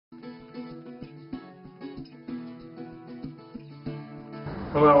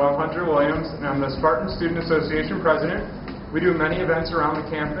Hello, I'm Hunter Williams, and I'm the Spartan Student Association President. We do many events around the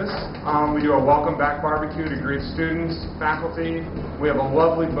campus. We do a welcome back barbecue to greet students, faculty. We have a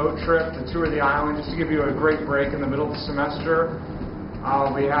lovely boat trip to tour the island just to give you a great break in the middle of the semester.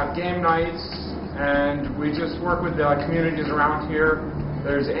 We have game nights, and we just work with the communities around here.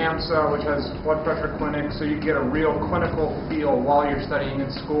 There's AMSA, which has blood pressure clinics, so you get a real clinical feel while you're studying in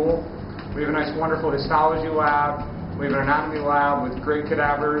school. We have a nice, wonderful histology lab. We have an anatomy lab with great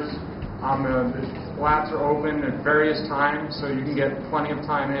cadavers. The labs are open at various times, so you can get plenty of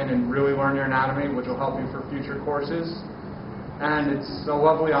time in and really learn your anatomy, which will help you for future courses. And it's a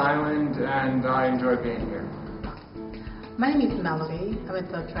lovely island, and I enjoy being here. My name is Mellodie. I'm a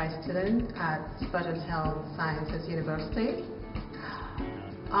third-try student at Spartan Health Sciences University.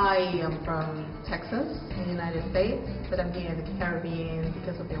 I am from Texas in the United States, but I'm here in the Caribbean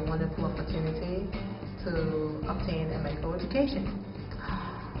because of a wonderful opportunity to obtain a medical education.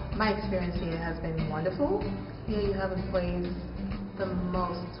 My experience here has been wonderful. Here you have in place the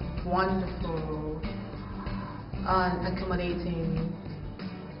most wonderful and accommodating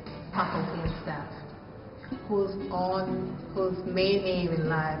faculty and staff whose main aim in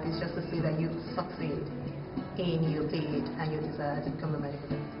life is just to see that you succeed in your bid and your desire to become a medical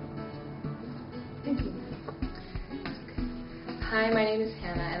doctor. Thank you. Hi, my name is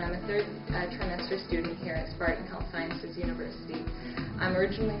Hannah, and I'm a third trimester student here at Spartan Health Sciences University. I'm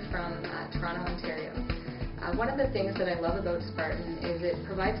originally from Toronto, Ontario. One of the things that I love about Spartan is it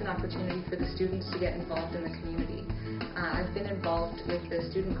provides an opportunity for the students to get involved in the community. I've been involved with the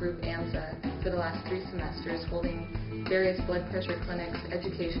student group AMSA for the last 3 semesters, holding various blood pressure clinics,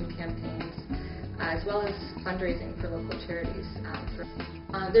 education campaigns, as well as fundraising for local charities.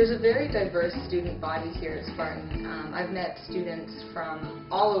 There's a very diverse student body here at Spartan. I've met students from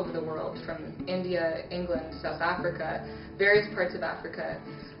all over the world, from India, England, South Africa, various parts of Africa,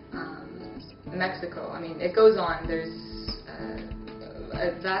 Mexico. I mean, it goes on. There's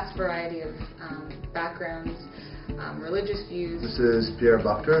a vast variety of backgrounds, religious views. This is Pierre.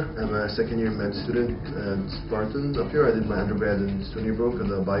 I'm a second-year med student at Spartan. Up here I did my undergrad in Stony Brook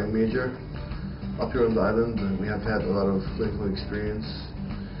as a bio major. Up here on the island, we have had a lot of clinical experience.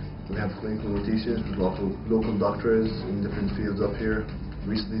 We have clinical rotations with local doctors in different fields up here.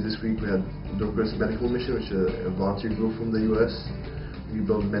 Recently this week we had the Gros medical mission, which is a volunteer group from the U.S. We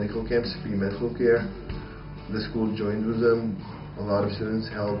built medical camps, free medical care. The school joined with them. A lot of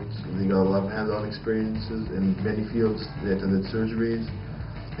students helped. They got a lot of hands-on experiences in many fields. They attended surgeries.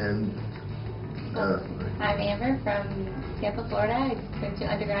 And I'm Amber from Tampa, Florida. I went to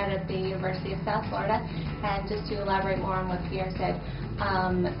undergrad at the University of South Florida. And just to elaborate more on what Pierre said,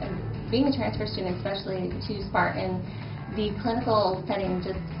 being a transfer student, especially to Spartan, the clinical setting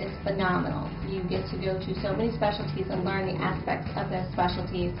just is phenomenal. You get to go to so many specialties and learn the aspects of those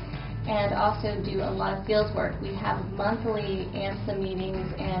specialties, and also do a lot of field work. We have monthly AMSA meetings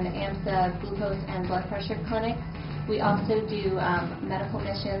and AMSA glucose and blood pressure clinics. We also do medical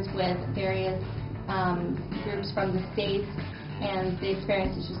missions with various groups from the States, and the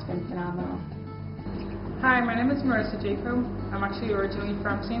experience has just been phenomenal. Hi, my name is Marisa Jacob. I'm actually originally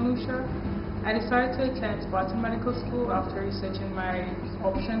from St. Lucia. I decided to attend Spartan Medical School after researching my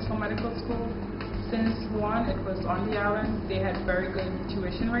options for medical school. Since 1, it was on the island, they had very good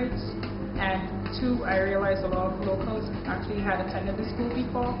tuition rates, and 2, I realized a lot of locals actually had attended the school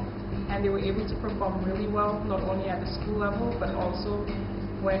before, and they were able to perform really well, not only at the school level, but also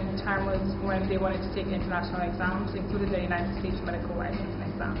when they wanted to take international exams, including the United States medical licensing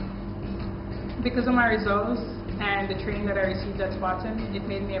exam. Because of my results and the training that I received at Spartan, it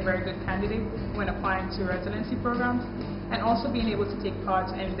made me a very good candidate when applying to residency programs, and also being able to take part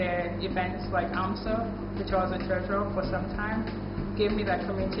in their events like AMSA, which I was a treasurer for some time, gave me that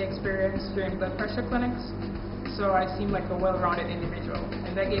community experience during blood pressure clinics, so I seemed like a well-rounded individual,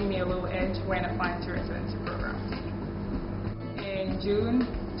 and that gave me a little edge when applying to residency programs. In June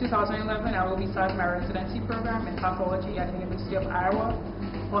 2011, I will be starting my residency program in pathology at the University of Iowa,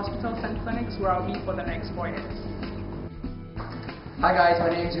 hospitals and clinics, where I'll be for the next 4 years. Hi guys, my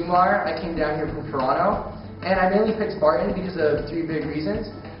name is Umar. I came down here from Toronto, and I mainly picked Spartan because of 3 big reasons.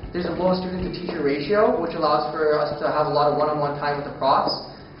 There's a low student-to-teacher ratio, which allows for us to have a lot of one-on-one time with the profs,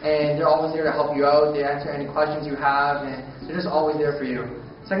 and they're always there to help you out. They answer any questions you have, and they're just always there for you.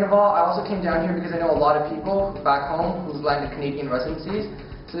 Second of all, I also came down here because I know a lot of people back home who've landed Canadian residencies.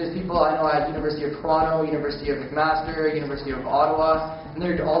 So there's people I know at University of Toronto, University of McMaster, University of Ottawa, and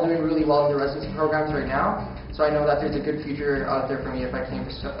they're all doing really well in their residency programs right now. So I know that there's a good future out there for me if I came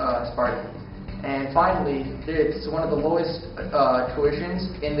to Spartan. And finally, it's one of the lowest tuitions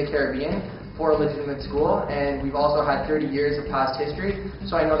in the Caribbean for a legitimate school, and we've also had 30 years of past history,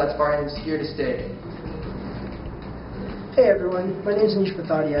 so I know that Spartan is here to stay. Hey everyone, my name is Anish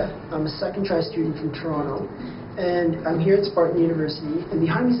Pathadia. I'm a second try student from Toronto, and I'm here at Spartan University, and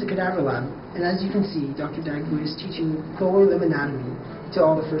behind me is the cadaver lab, and as you can see, Dr. Dagbu is teaching lower limb anatomy to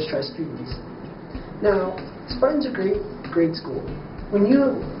all the first try students. Now, Spartan's a great school. When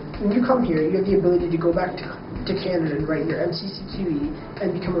you come here, you have the ability to go back to Canada and write your MCCQE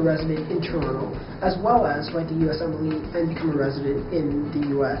and become a resident in Toronto, as well as write the USMLE and become a resident in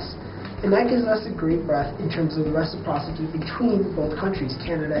the US. And that gives us a great breath in terms of the reciprocity between both countries,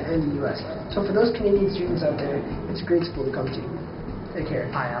 Canada and the US. So for those Canadian students out there, it's a great school to come to. Take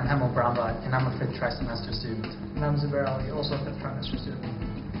care. Hi, I'm Hiam and I'm a 5th trimester student. And I'm Zubair Ali, also a 5th trimester student.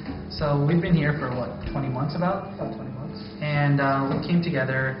 So we've been here for what, 20 months about? About 20 months. And we came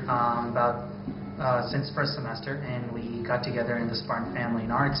together since first semester, and we got together in the Spartan family.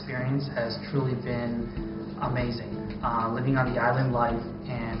 And our experience has truly been amazing. Living on the island life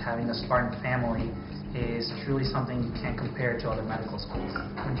and having a Spartan family is truly something you can't compare to other medical schools.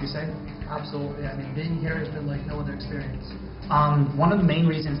 Wouldn't you say? Absolutely. I mean, being here has been like no other experience. One of the main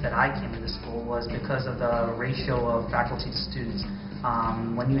reasons that I came to the school was because of the ratio of faculty to students.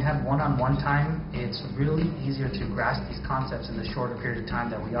 When you have one-on-one time, it's really easier to grasp these concepts in the shorter period of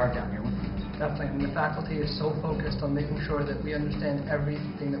time that we are down here. Definitely, and the faculty is so focused on making sure that we understand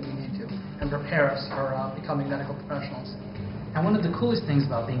everything that we need to and prepare us for becoming medical professionals. And one of the coolest things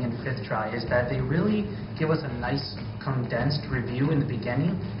about being in 5th try is that they really give us a nice condensed review in the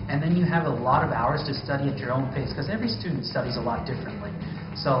beginning, and then you have a lot of hours to study at your own pace, because every student studies a lot differently.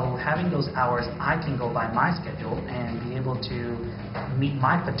 So having those hours, I can go by my schedule and be able to meet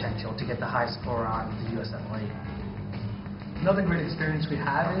my potential to get the high score on the USMLE. Another great experience we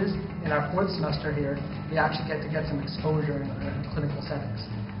have is, in our 4th semester here, we actually get to get some exposure in clinical settings.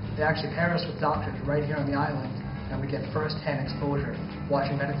 They actually pair us with doctors right here on the island, and we get first-hand exposure,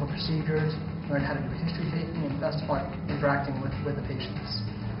 watching medical procedures, learn how to do history taking, and best part, interacting with the patients.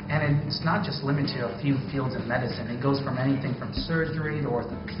 And it's not just limited to a few fields of medicine. It goes from anything from surgery to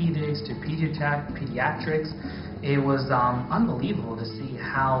orthopedics to pediatrics. It was unbelievable to see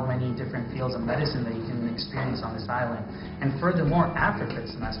how many different fields of medicine that you can experience on this island. And furthermore, after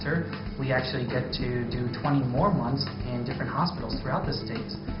 5th semester, we actually get to do 20 more months in different hospitals throughout the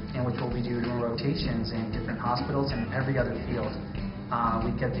states, in which we'll be doing rotations in different hospitals and every other field.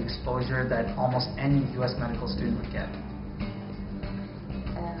 We get the exposure that almost any U.S. medical student would get.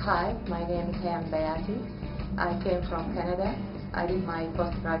 Hi, my name is Hiam. I came from Canada. I did my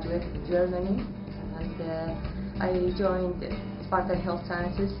postgraduate in Germany, and I joined Spartan Health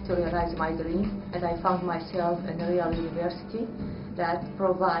Sciences to realize my dream, and I found myself in a real university that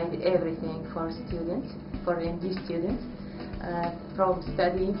provides everything for students, for MD students, from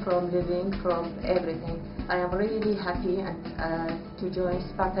studying, from living, from everything. I am really happy to join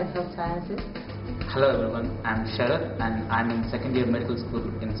Spartan Health Sciences. Hello everyone, I'm Sharath and I'm in second year medical school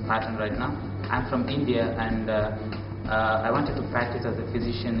in Spartan right now. I'm from India and I wanted to practice as a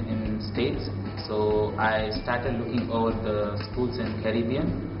physician in States, so I started looking over the schools in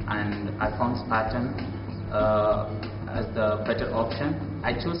Caribbean and I found Spartan as the better option.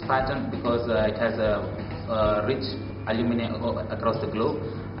 I chose Spartan because it has a rich alumni across the globe,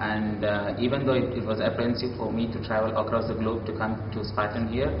 and even though it was apprehensive for me to travel across the globe to come to Spartan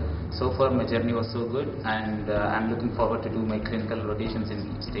here, so far my journey was so good, and I'm looking forward to do my clinical rotations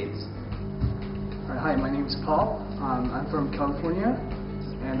in States. Hi, my name is Paul. I'm from California,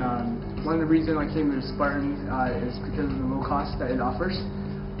 and one of the reasons I came to Spartan is because of the low cost that it offers.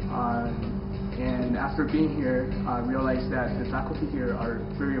 And after being here, I realized that the faculty here are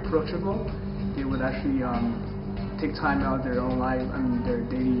very approachable. They would actually take time out of their own life, their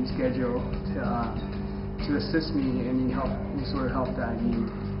daily schedule to assist me in any sort of help that I need.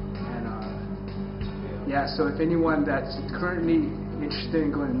 And yeah, so if anyone that's currently interested in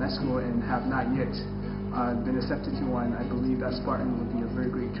going to med school and have not yet been accepted to one, I believe that Spartan would be a very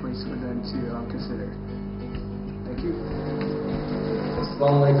great choice for them to consider. Thank you.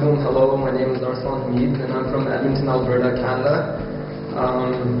 Assalamu alaikum. Hello, my name is Arslaan and I'm from Edmonton, Alberta, Canada.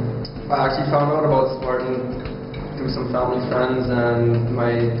 I actually found out about Spartan through some family friends, and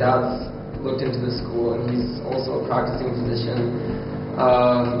my dad's looked into the school and he's also a practicing physician.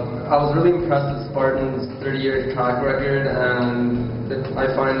 I was really impressed with Spartan's 30-year track record, and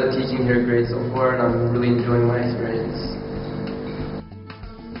I find the teaching here great so far, and I'm really enjoying my experience.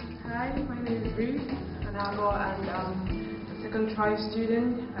 Hi, my name is Ruth, and I'm a second try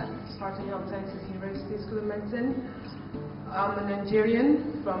student at Spartan Health Sciences University School of Medicine. I'm a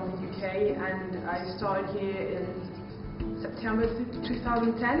Nigerian from the UK, and I started here in September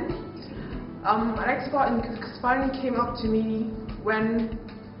 2010. I like Spartan because Spartan came up to me when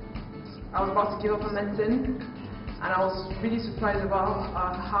I was about to give up on medicine, and I was really surprised about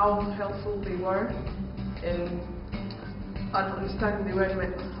how helpful they were in understanding the way of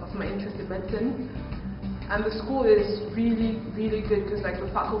my interest in medicine. And the school is really, really good because like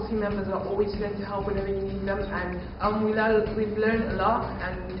the faculty members are always there to help whenever you need them, and we've learned a lot,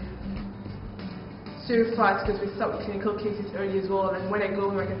 and so fast because we start with clinical cases early as well, and when I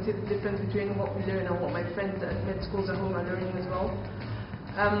go home I can see the difference between what we learn and what my friends at med schools at home are learning as well.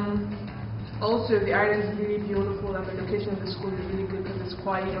 Also, the island is really beautiful, and the location of the school is really good because it's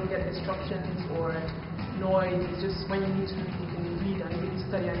quiet, you don't get distractions or noise. It's just when you need to read, you can read and really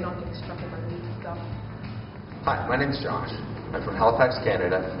study and not get distracted by the stuff. Hi, my name is Josh. I'm from Halifax,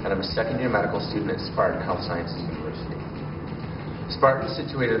 Canada, and I'm a second-year medical student at Spartan Health Sciences University. Spartan is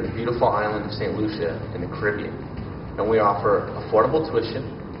situated on the beautiful island of St. Lucia in the Caribbean, and we offer affordable tuition,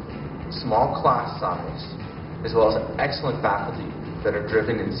 small class size, as well as excellent faculty that are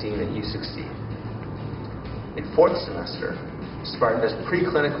driven in seeing that you succeed. In fourth semester, Spartan does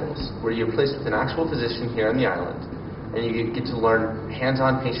pre-clinicals, where you're placed with an actual physician here on the island, and you get to learn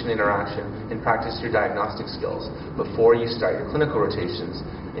hands-on patient interaction and practice your diagnostic skills before you start your clinical rotations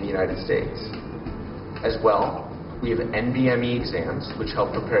in the United States. As well, we have NBME exams, which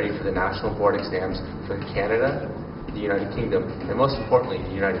help prepare you for the national board exams for Canada, the United Kingdom, and most importantly,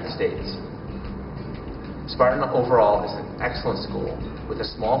 the United States. Spartan overall is an excellent school with a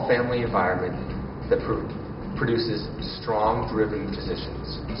small family environment that produces strong, driven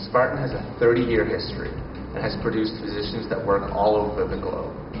physicians. Spartan has a 30-year history and has produced physicians that work all over the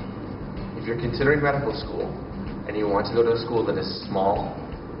globe. If you're considering medical school and you want to go to a school that is small,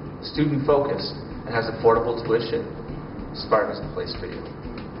 student-focused, and has affordable tuition, Spartan is the place for you.